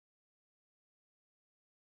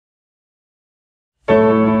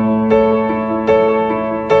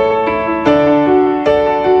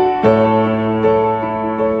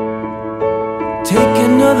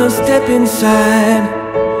inside.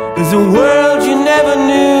 There's a world you never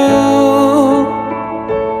knew.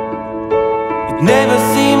 It never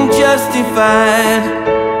seemed justified,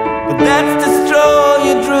 but that's the straw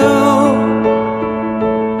you drew.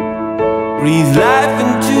 Breathe life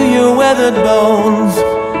into your weathered bones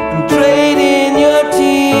and trade in your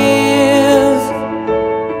tears.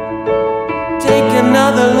 Take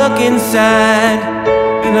another look inside,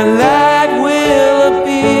 and a light will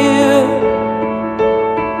appear.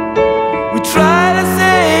 We try to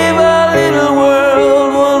save our little world,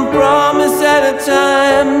 one promise at a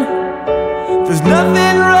time. There's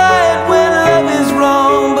nothing right when love is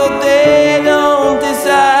wrong, but they don't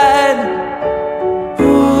decide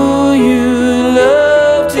who you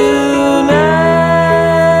love tonight.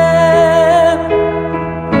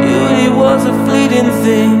 Beauty was a fleeting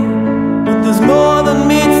thing, but there's more than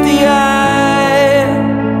meets the eye.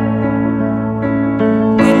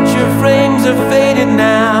 Picture frames are faded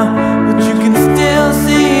now, but you can still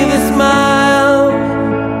see the smile.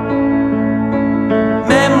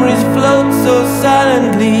 Memories float so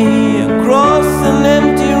silently across an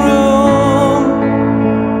empty room.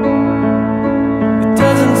 It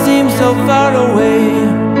doesn't seem so far away,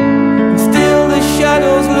 and still the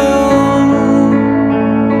shadows loom.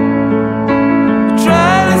 We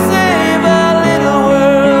try to save our little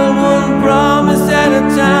world, one promise at a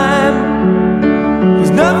time.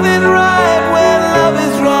 There's nothing right when love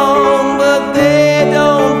is wrong, but they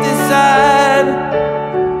don't decide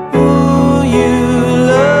who you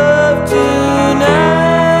love tonight.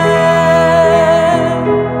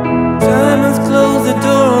 Time has closed the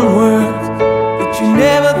door on words that you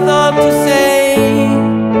never thought to say.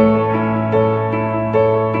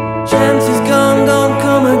 Chances gone, don't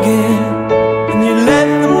come again, and you let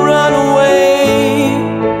them run away.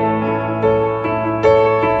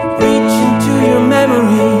 Reach into your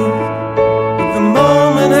memories, but the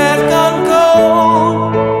moment has gone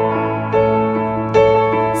cold.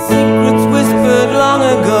 Secrets whispered long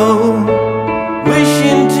ago